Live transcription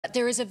But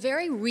there is a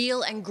very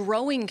real and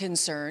growing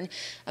concern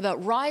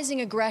about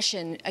rising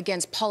aggression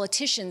against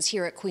politicians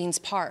here at Queen's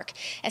Park,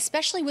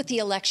 especially with the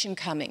election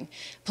coming.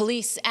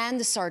 Police and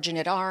the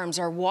Sergeant-at-Arms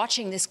are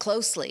watching this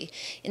closely.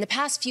 In the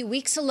past few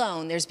weeks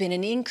alone, there's been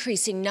an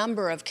increasing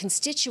number of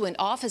constituent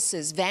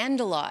offices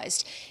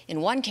vandalized. In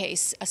one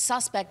case, a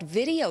suspect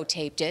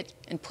videotaped it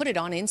and put it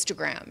on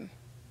Instagram.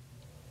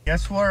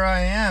 Guess where I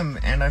am,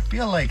 and I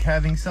feel like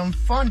having some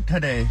fun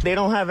today. They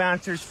don't have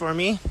answers for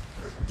me,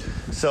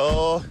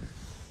 so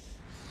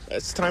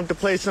it's time to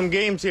play some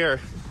games here,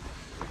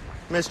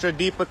 Mr.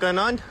 Deepak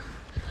Anand,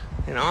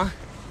 you know.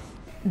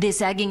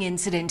 This egging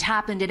incident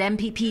happened at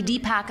MPP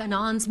Deepak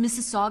Anand's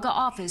Mississauga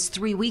office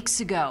 3 weeks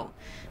ago.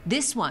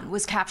 This one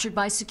was captured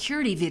by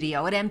security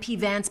video at MP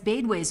Vance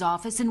Badeway's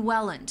office in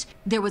Welland.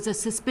 There was a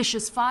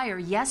suspicious fire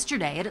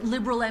yesterday at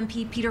Liberal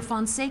MP Peter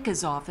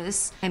Fonseca's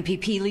office.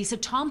 MPP Lisa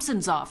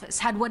Thompson's office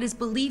had what is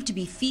believed to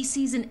be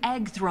feces and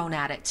egg thrown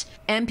at it.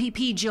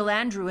 MPP Jill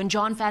Andrew and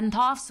John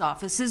Fantoff's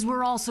offices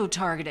were also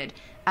targeted,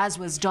 as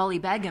was Dolly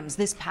Begum's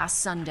this past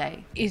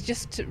Sunday. It's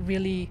just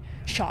really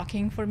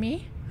shocking for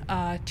me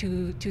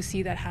to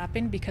see that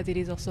happen, because it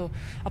is also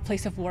a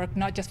place of work,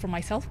 not just for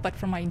myself, but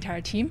for my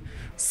entire team.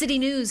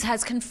 CityNews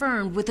has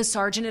confirmed with the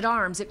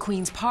Sergeant-at-Arms at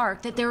Queen's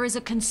Park that there is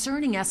a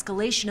concerning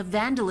escalation of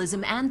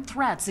vandalism and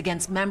threats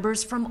against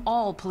members from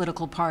all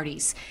political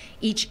parties.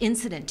 Each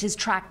incident is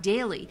tracked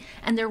daily,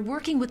 and they're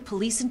working with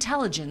police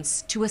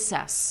intelligence to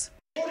assess.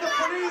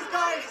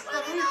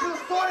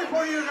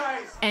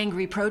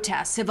 Angry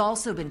protests have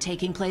also been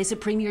taking place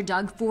at Premier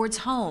Doug Ford's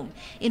home.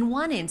 In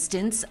one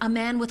instance, a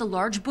man with a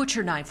large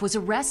butcher knife was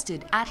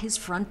arrested at his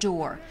front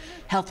door.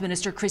 Health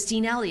Minister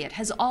Christine Elliott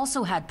has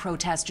also had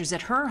protesters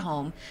at her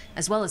home,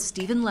 as well as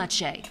Stephen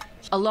Lecce.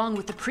 Along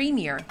with the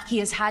Premier, he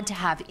has had to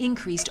have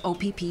increased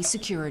OPP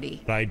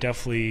security. I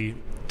definitely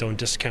don't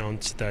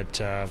discount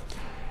that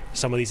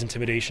some of these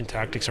intimidation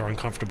tactics are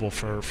uncomfortable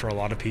for a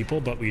lot of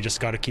people, but we just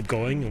got to keep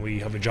going, and we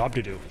have a job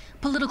to do.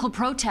 Political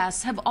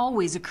protests have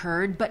always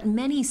occurred, but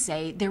many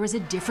say there is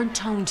a different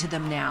tone to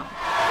them now.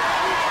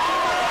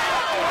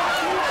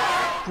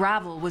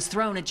 Gravel was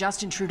thrown at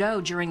Justin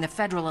Trudeau during the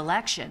federal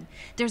election.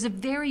 There's a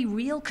very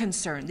real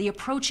concern the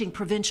approaching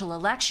provincial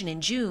election in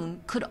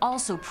June could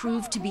also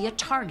prove to be a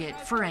target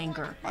for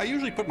anger. I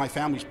usually put my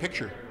family's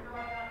picture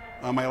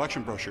on my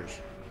election brochures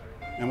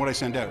and what I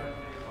send out.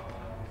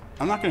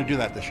 I'm not going to do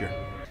that this year.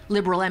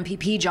 Liberal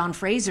MPP John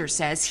Fraser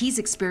says he's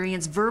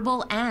experienced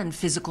verbal and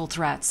physical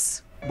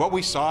threats. What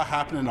we saw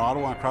happen in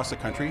Ottawa and across the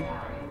country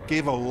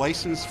gave a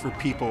license for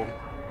people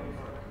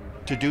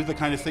to do the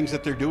kind of things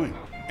that they're doing.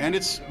 And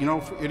it's, you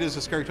know, it is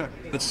a scary time.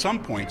 At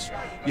some points,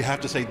 you have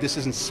to say this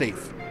isn't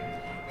safe.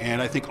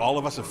 And I think all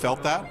of us have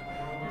felt that.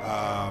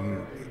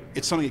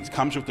 It's something that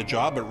comes with the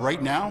job, but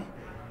right now,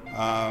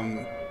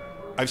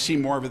 I've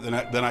seen more of it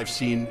than I've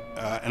seen,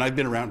 and I've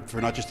been around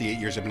for not just the 8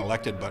 years I've been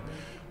elected, but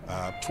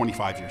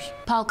 25 years.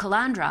 Paul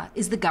Calandra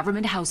is the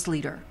government House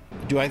Leader.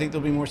 Do I think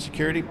there'll be more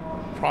security?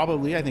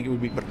 Probably, I think it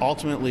would be, but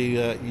ultimately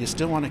you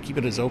still want to keep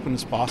it as open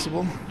as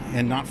possible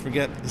and not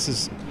forget this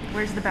is...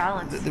 Where's the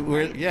balance?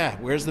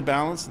 Where's the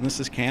balance? And this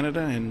is Canada,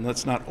 and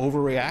let's not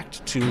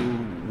overreact to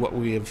what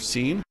we have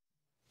seen.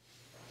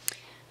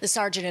 The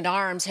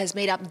Sergeant-at-Arms has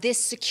made up this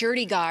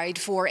security guide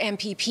for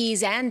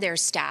MPPs and their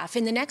staff.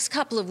 In the next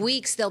couple of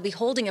weeks, they'll be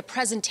holding a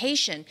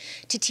presentation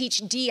to teach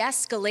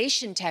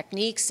de-escalation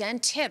techniques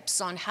and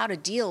tips on how to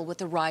deal with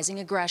the rising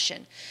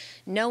aggression.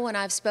 No one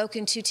I've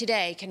spoken to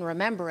today can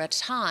remember a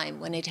time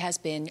when it has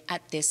been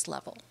at this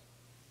level.